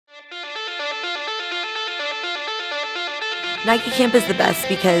Nike Camp is the best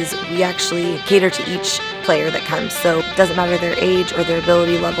because we actually cater to each player that comes. So it doesn't matter their age or their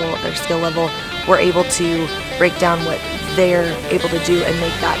ability level, their skill level, we're able to break down what they're able to do and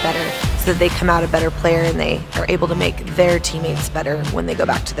make that better so that they come out a better player and they are able to make their teammates better when they go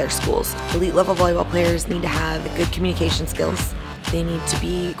back to their schools. Elite level volleyball players need to have good communication skills. They need to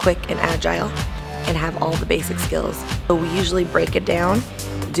be quick and agile and have all the basic skills. So we usually break it down,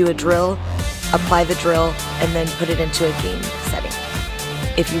 do a drill, apply the drill, and then put it into a game setting.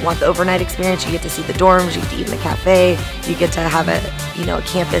 If you want the overnight experience, you get to see the dorms, you get to eat in the cafe, you get to have a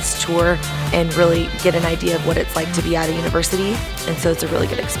campus tour and really get an idea of what it's like to be at a university. And so it's a really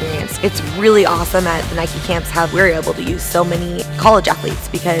good experience. It's really awesome at the Nike camps how we're able to use so many college athletes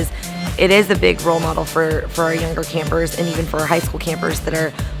because it is a big role model for our younger campers and even for our high school campers that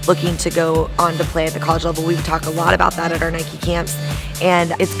are looking to go on to play at the college level. We talk a lot about that at our Nike camps,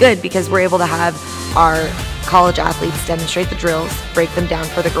 and it's good because we're able to have our college athletes demonstrate the drills, break them down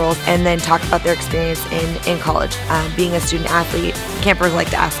for the girls, and then talk about their experience in college. Being a student athlete, campers like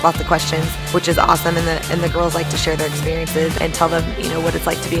to ask lots of questions, which is awesome, and the girls like to share their experiences and tell them what it's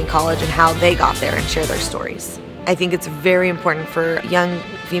like to be in college and how they got there and share their stories. I think it's very important for young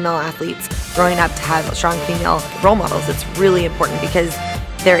female athletes growing up to have strong female role models. It's really important because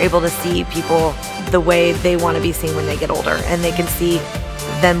they're able to see people the way they want to be seen when they get older, and they can see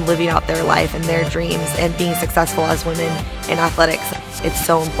them living out their life and their dreams and being successful as women in athletics. It's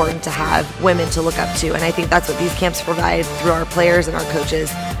so important to have women to look up to, and I think that's what these camps provide through our players and our coaches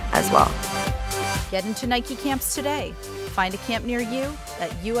as well. Get into Nike camps today. Find a camp near you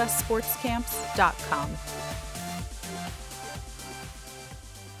at ussportscamps.com.